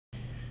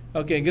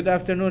Okay, good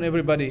afternoon,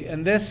 everybody.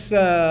 In this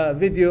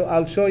video,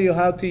 I'll show you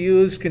how to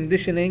use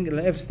conditioning in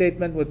an if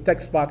statement with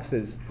text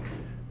boxes.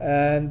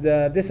 And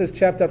this is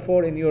chapter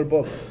 4 in your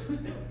book.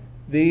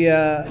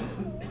 The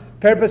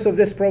purpose of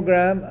this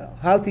program,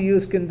 how to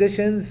use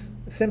conditions,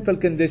 simple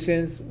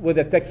conditions with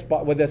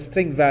a with the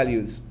string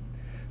values.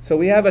 So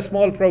we have a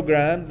small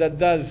program that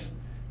does,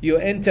 you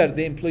enter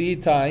the employee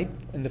type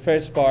in the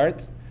first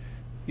part.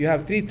 You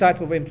have 3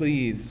 types of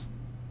employees: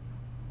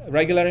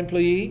 regular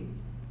employee,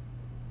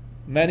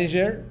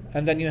 manager,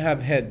 and then you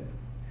have head.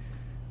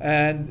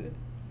 And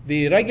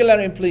the regular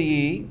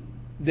employee,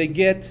 they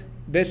get,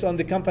 based on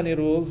the company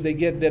rules, they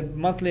get their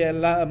monthly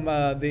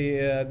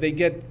they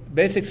get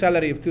basic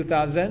salary of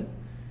 2,000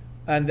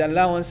 and the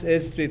allowance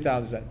is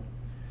 3,000.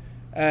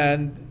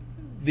 And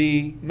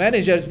the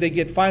managers, they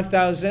get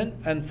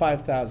 5,000 and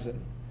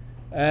 5,000.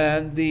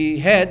 And the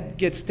head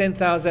gets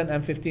 10,000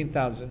 and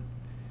 15,000.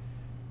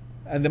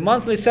 And the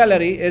monthly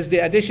salary is the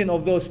addition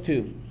of those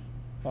two.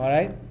 All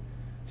right?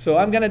 So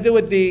I'm going to do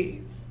it the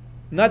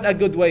not a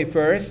good way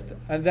first,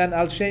 and then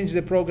I'll change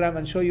the program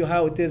and show you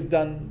how it is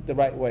done the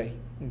right way.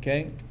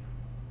 Okay?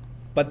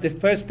 But the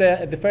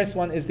first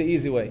one is the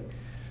easy way.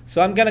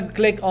 So I'm going to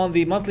click on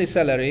the monthly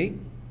salary,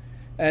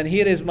 and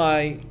here is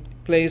my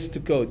place to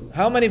code.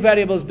 How many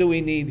variables do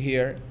we need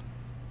here?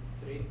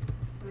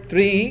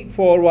 3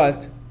 for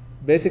what?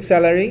 Basic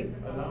salary,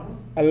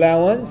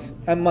 allowance,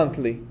 and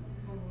monthly.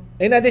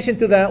 In addition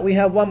to that, we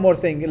have one more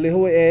thing,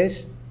 who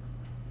is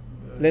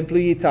the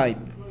employee type.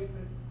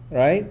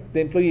 Right?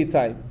 The employee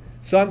type.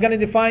 So I'm going to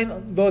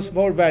define those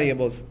 4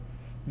 variables.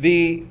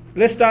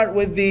 Let's start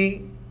with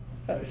the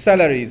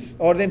salaries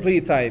or the employee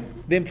type.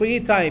 The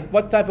employee type,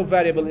 what type of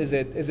variable is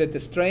it? Is it a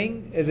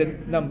string? Is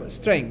it number?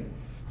 String.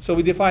 So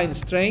we define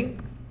string,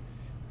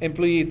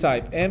 employee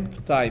type,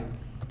 emp type.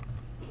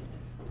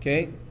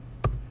 Okay.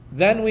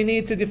 Then we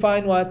need to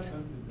define what?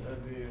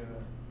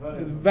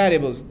 The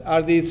variables.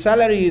 Are the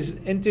salaries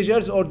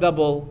integers or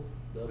double?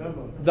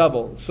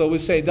 Double. So we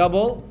say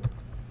double.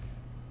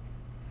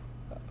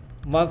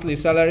 Monthly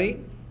salary,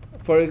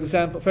 for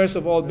example, first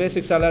of all,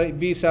 basic salary,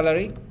 B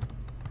salary.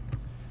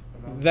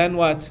 Then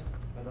what?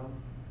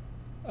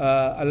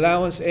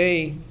 Allowance,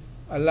 A,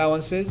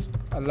 allowances,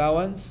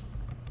 allowance.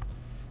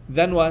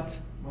 Then what?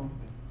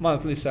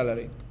 Monthly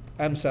salary,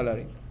 M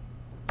salary.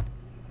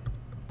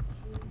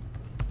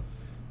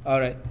 All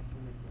right.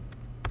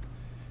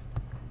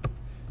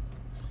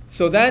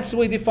 So that's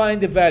we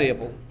define the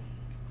variable.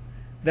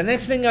 The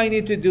next thing I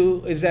need to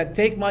do is that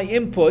take my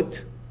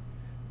input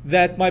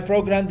that my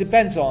program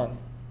depends on.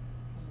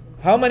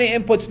 How many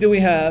inputs do we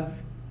have?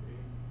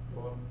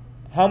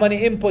 How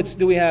many inputs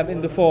do we have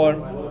in the form?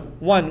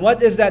 1.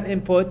 What is that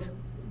input?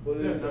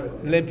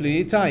 The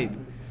employee type.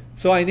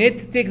 So I need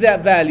to take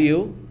that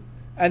value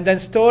and then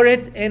store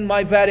it in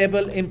my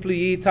variable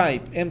employee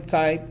type, emp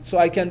type, so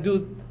I can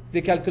do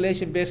the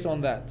calculation based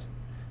on that.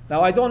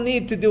 Now I don't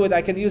need to do it.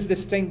 I can use the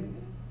string,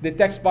 the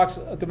text box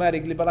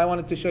automatically, but I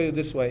wanted to show you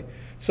this way.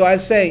 So I'll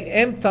say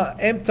emp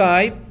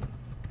type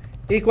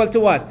equal to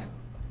what?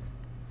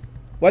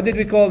 What did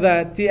we call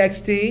that?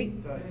 TXT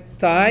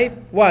type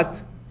what?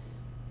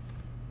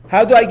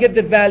 How do I get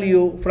the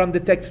value from the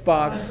text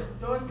box?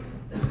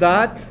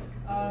 Dot?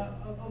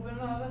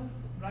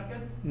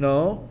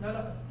 No.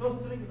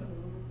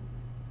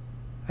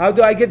 How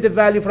do I get the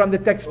value from the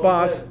text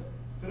box?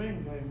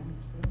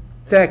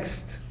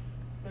 Text.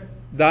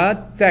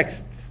 Dot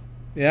text.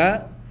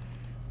 Yeah?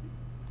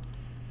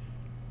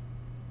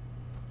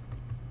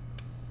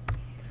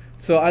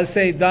 So I'll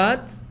say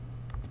dot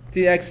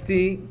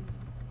TXT,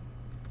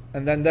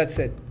 and then that's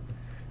it.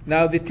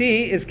 Now the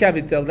T is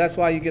capital. That's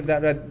why you get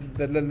that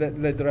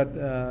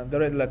the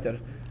red letter.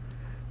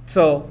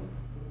 So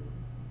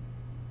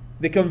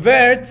the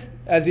convert,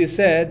 as you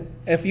said,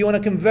 if you want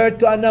to convert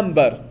to a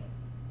number,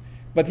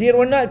 but here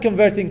we're not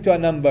converting to a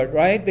number,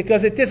 right?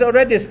 Because it is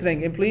already a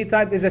string. Employee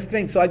type is a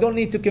string, so I don't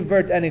need to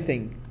convert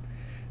anything.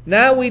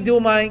 Now we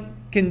do my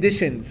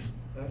conditions.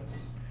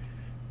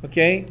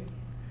 Okay.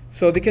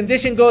 So the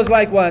condition goes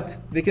like what?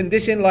 The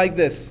condition like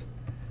this.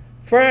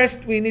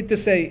 First, we need to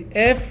say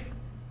if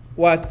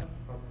what?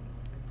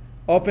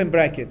 Open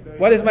bracket.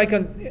 What is my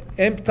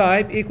emp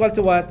type equal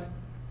to what?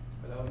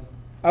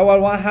 Our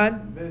one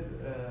hand?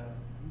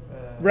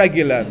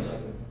 Regular.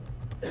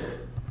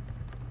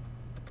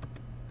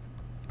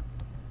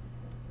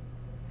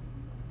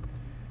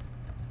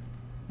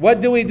 What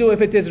do we do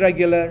if it is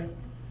regular?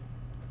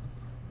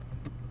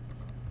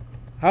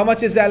 How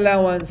much is the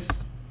allowance?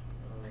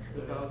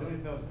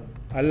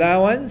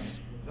 Allowance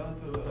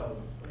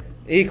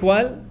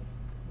equal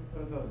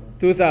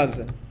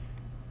 2,000.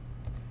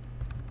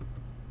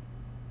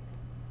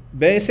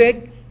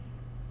 Basic,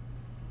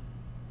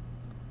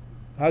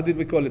 how did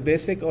we call it?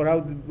 Basic, or how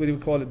did we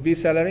call it? B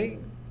salary?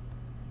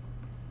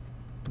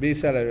 B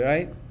salary,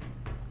 right?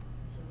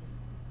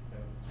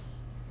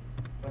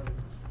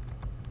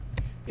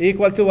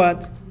 Equal to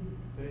what?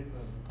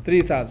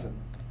 3,000.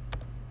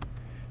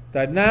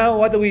 Now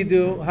what do we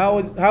do? How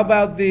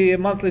about the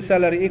monthly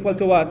salary equal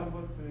to what?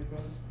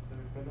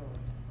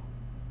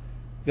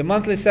 The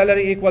monthly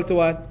salary equal to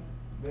what?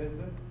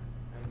 basic,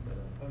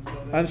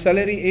 M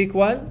salary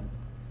equal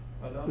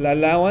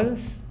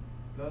allowance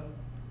plus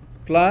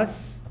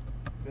plus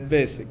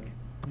basic.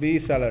 B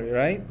salary,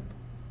 right?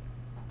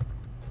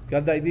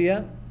 Got the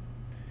idea?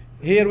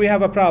 Here we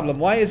have a problem.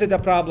 Why is it a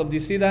problem? Do you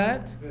see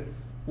that? basic.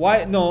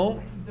 Why?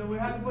 No. So we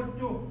have to put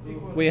 2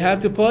 equal. We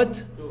have to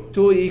put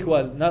 2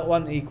 equal, not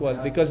 1 equal,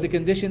 because the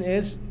condition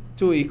is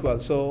 2 equal.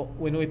 So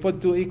when we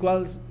put 2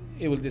 equals,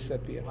 it will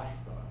disappear.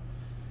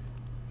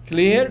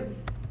 Clear?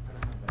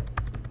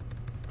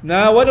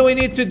 Now what do we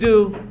need to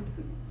do?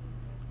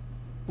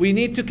 We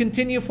need to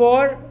continue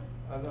for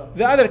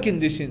the other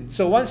condition.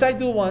 So once I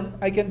do one,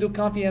 I can do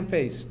copy and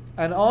paste.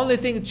 And only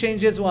thing that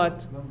changes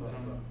what?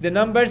 The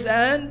numbers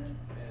and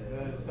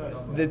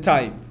the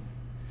type.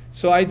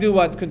 So I do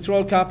what?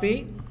 Control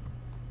copy,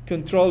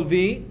 Control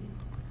V,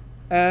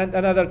 and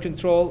another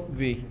Control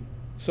V.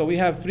 So we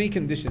have 3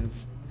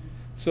 conditions.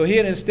 So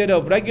here instead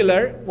of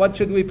regular, what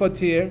should we put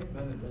here?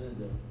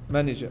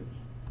 Manager.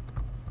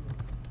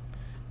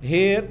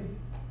 Here,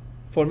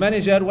 for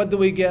manager, what do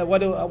we get?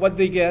 What do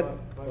they get?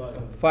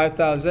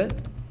 5,000.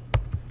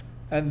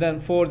 And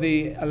then for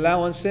the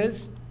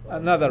allowances,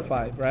 another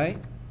 5, right?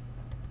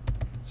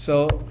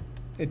 So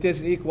it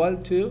is equal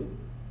to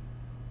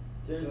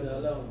Change the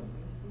allowance.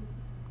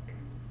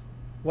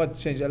 what?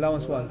 Change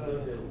allowance what?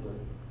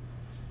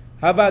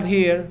 How about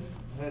here?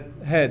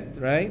 Head,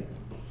 right?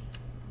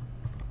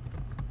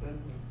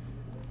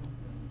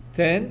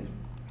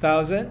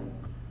 10,000.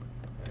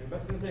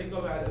 بس نسوي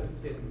كوبي على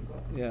الستيتمنت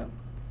صح؟ Yeah.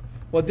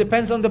 Well, it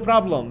depends on the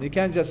problem. You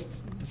can't just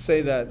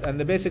say that. And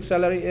the basic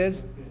salary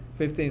is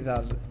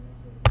 15,000.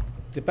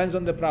 Depends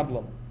on the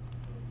problem.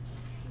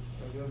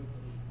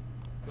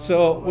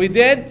 So we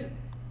did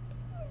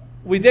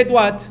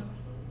what?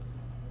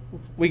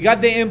 We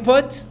got the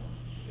input.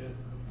 Yes.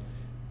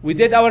 We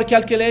did our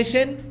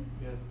calculation.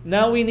 Yes.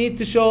 Now we need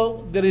to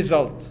show the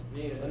result.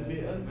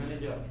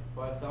 Manager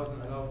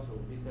 5,000 allowance or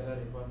B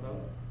salary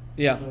 5,000.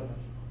 Yeah.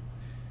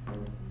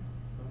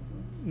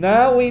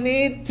 Now we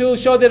need to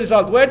show the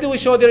result. Where do we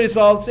show the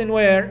results? In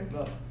where?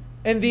 No.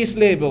 In these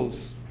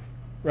labels,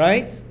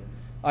 right?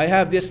 I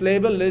have this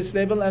label,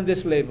 and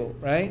this label,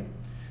 right?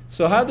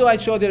 So how do I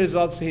show the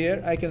results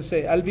here? I can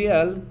say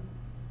LBL,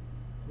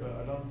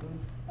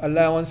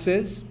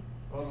 allowances,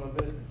 Or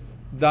basic.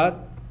 dot,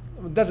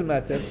 it doesn't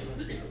matter,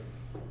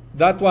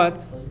 dot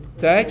what?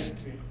 Text,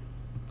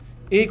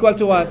 equal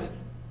to what?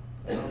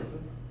 Allowances.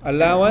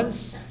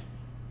 Allowance,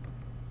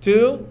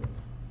 to,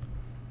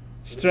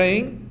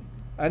 string,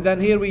 and then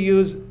here we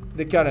use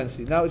the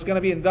currency. Now it's going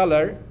to be in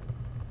dollar.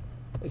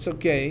 It's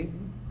okay.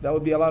 That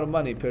would be a lot of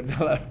money per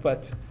dollar,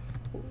 but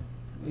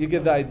you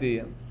get the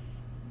idea.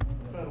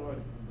 Fair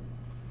word.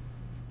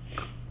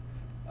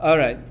 All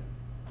right.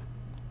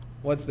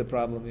 What's the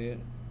problem here?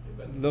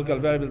 Local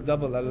variable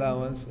double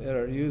allowance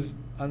error. Use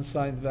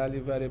unsigned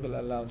value variable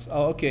allowance.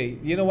 Oh, okay.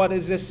 You know what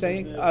is this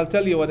saying? I'll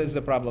tell you what is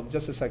the problem.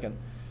 Just a second.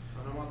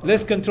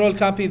 Let's control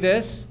copy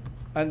this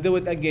and do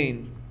it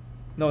again.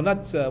 No,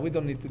 not. We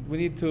don't need to. We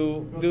need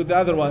to do the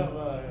other one.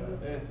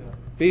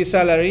 B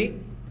salary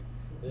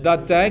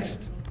dot text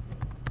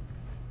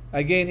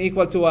again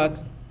equal to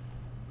what?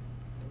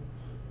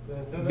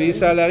 B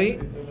salary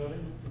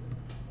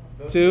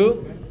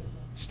to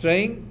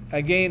string.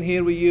 Again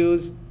here we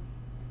use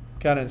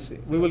currency.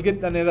 We will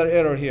get another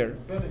error here.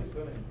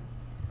 Spelling.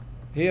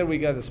 Here we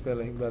got a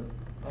spelling, but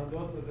And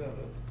also there,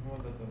 it's small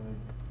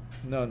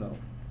letter. no.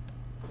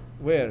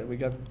 Where we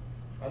got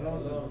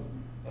Allowances.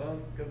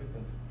 Allowance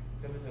capital.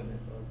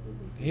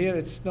 here?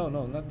 It's no,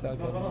 not that.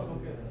 No, خلاص,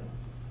 okay.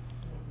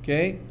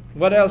 Okay.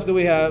 What else do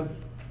we have?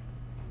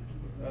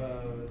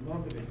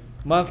 Monthly.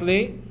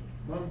 Monthly.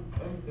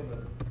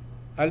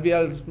 Salary.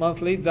 LBL's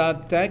monthly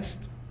dot text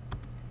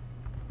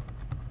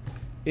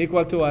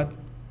equal to what?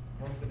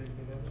 Monthly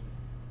salary.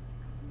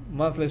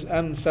 Monthly's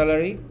M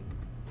salary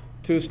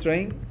to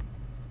string,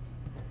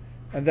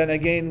 and then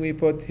again we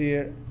put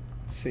here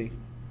C.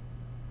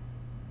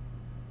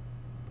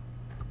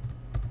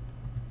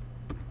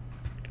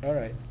 All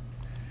right.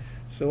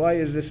 So why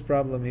is this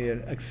problem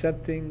here?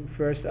 Accepting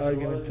first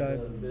argument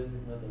type.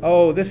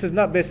 Oh, this is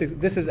not basic.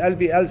 This is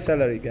LBL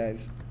salary,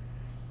 guys.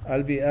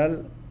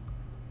 LBL.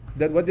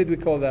 That, what did we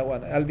call that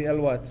one? LBL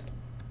what?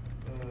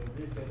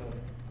 B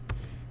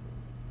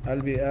salary.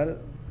 LBL.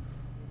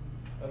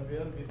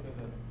 LBL B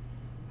salary.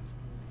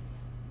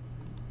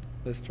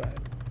 Let's try it.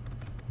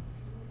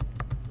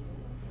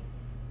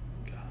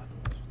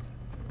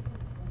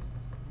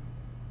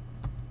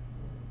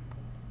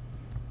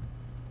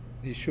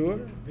 You sure?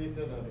 B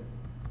salary.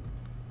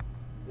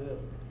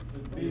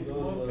 B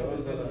small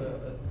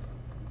capital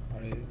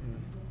S.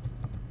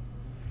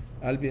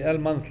 LBL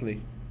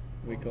monthly,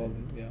 we called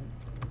it, yeah.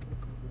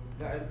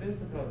 لا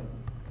البيسك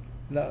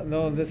هذا.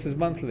 No, this is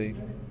monthly.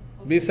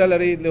 B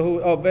salary اللي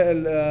هو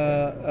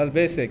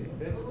البيسك.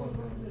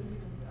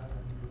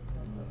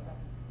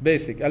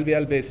 Basic,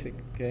 LBL basic,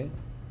 okay.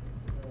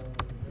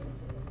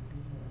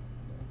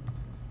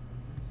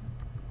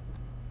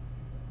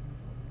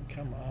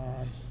 Come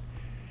on.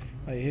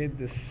 I hate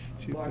this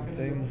stupid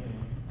thing.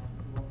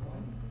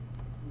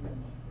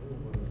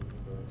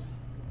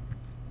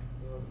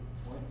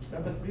 لا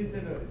بس بي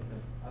سالري.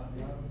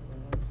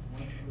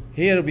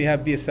 Here we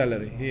have B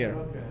salary. Here.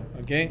 Okay.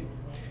 Okay.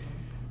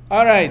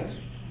 All right.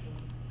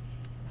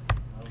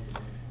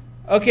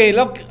 Okay,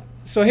 look.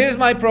 So here's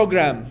my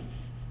program.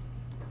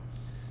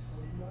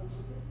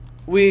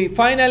 We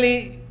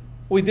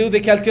do the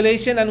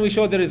calculation and we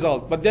show the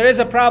result. But there is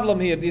a problem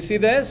here. Do you see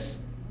this?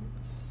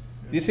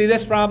 Do you see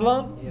this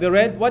problem? The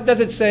red. What does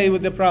it say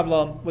with the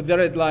problem, with the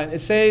red line? It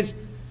says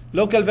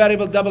local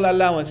variable double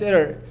allowance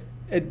error.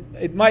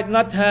 It might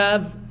not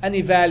have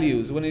any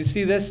values. When you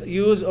see this,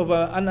 use of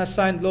an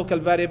unassigned local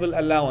variable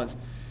allowance.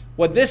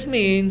 What this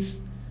means,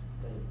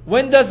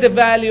 when does the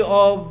value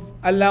of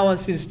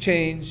allowances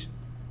change?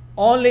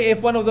 Only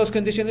if one of those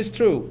conditions is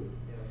true.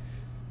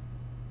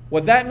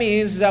 What that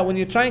means is that when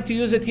you're trying to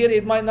use it here,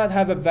 it might not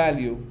have a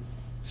value.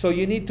 So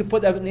you need to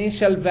put an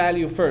initial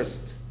value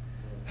first.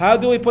 How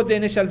do we put the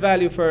initial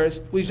value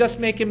first? We just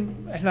make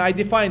him, and I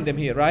define them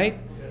here, right?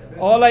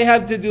 All I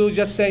have to do is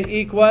just say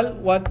equal,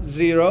 what?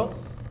 0.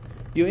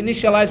 You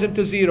initialize them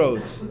to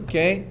zeros,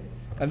 okay?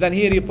 And then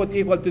here you put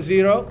equal to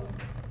 0.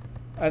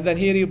 And then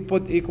here you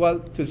put equal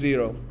to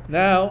 0.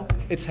 Now,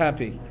 it's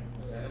happy.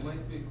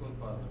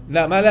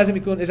 لا ما لازم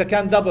يكون إذا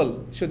كان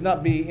double should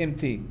not be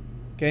empty,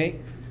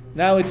 okay?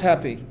 Now it's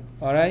happy,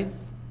 all right?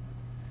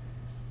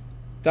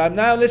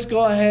 Now let's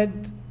go ahead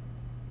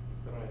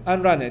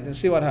and run it and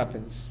see what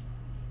happens.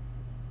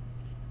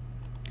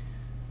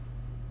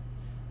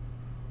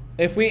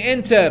 If we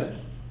enter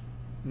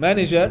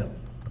manager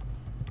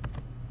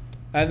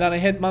and then I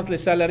hit monthly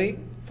salary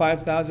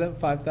 5,000,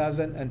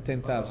 5,000 and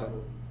 10,000.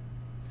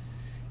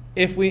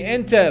 If we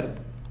enter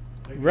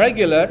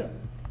regular,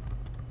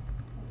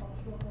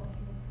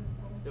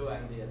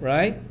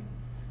 right?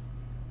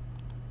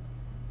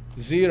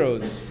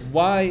 Zeros.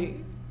 Why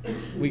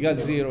we got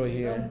 0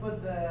 here?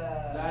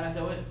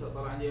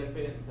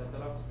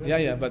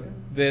 Yeah, but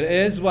there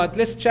is what?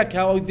 Let's check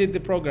how we did the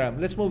program.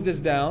 Let's move this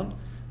down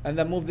and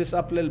then move this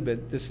up a little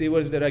bit to see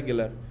where's the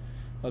regular.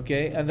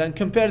 Okay, and then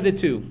compare the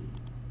two.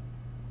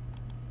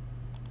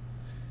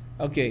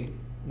 Okay,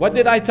 what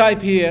did I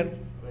type here?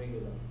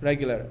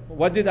 Regular.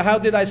 How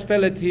did I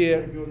spell it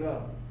here?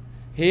 Regular.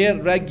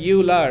 Here,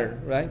 regular,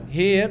 right?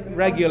 Here,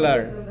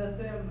 regular,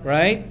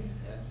 right?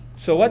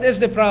 So what is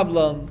the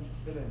problem?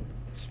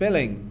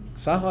 Spelling.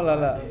 صح ولا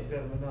لا?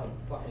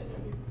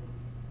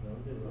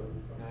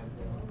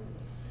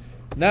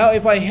 Now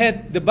if I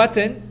hit the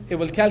button, it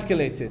will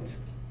calculate it.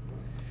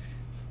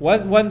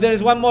 When there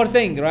is one more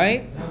thing,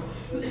 right?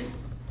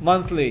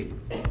 Monthly.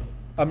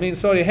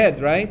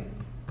 Head, right?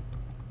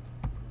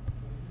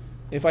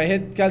 If I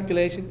hit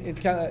calculation,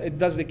 it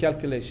does the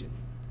calculation.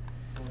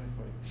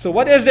 So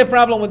what is the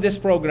problem with this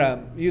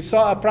program? You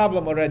saw a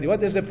problem already.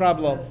 What is the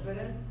problem?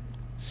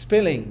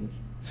 Spelling.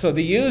 So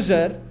the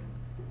user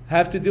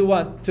have to do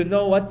what? To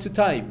know what to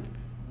type.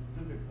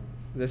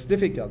 That's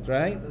difficult,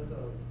 right?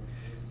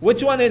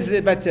 Which one is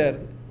the better?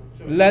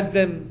 Let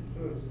them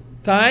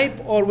type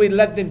or we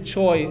let them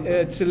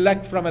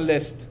select from a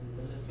list?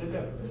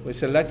 We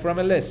select from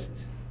a list,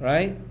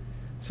 right?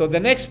 So the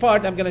next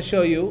part I'm going to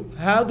show you,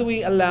 how do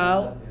we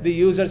allow the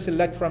user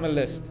select from a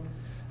list?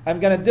 I'm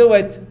going to do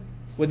it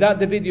without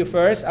the video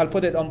first. I'll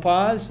put it on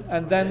pause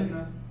and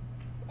then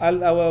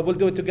we'll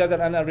do it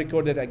together and I'll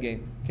record it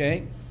again.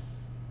 Okay?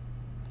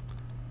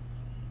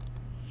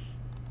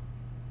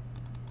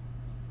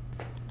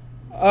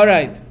 All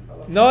right.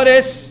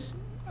 Notice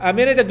a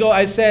minute ago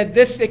I said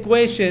this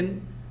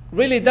equation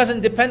really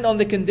doesn't depend on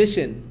the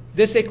condition.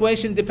 This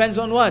equation depends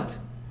on what?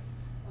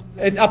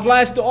 It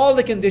applies to all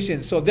the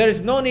conditions. So there is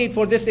no need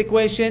for this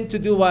equation to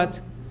do what?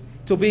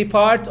 To be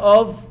part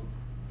of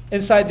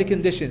inside the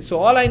condition. So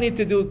all I need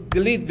to do,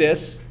 delete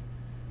this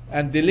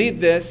and delete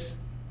this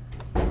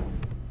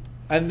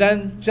and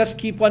then just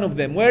keep one of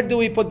them. Where do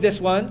we put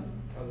this one?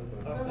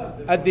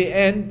 At the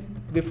end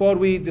before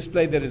we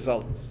display the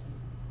result.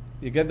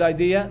 You get the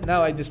idea?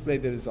 Now I display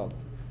the result.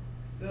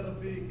 Sir,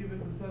 if we keep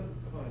it inside,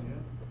 it's fine,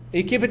 yeah?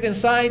 You keep it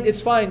inside,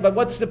 it's fine, but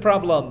what's the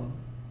problem?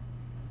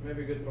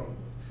 Maybe good wrong.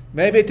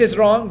 Maybe it is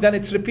wrong, then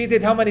it's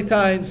repeated how many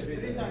times?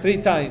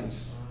 3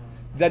 times.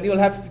 Then you'll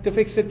have to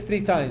fix it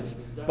 3 times.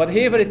 But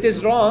here it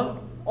is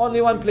wrong,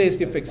 only one place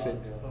you fix it.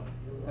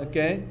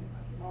 Okay?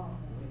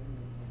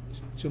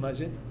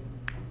 Imagine?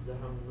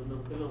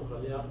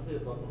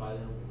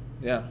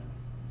 Yeah.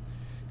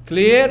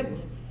 Clear?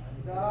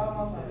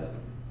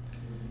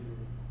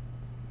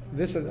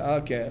 This is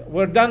okay.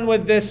 We're done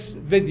with this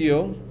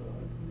video.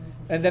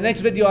 In the next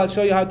video I'll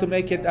show you how to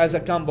make it as a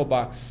combo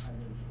box.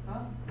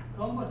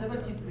 Combo,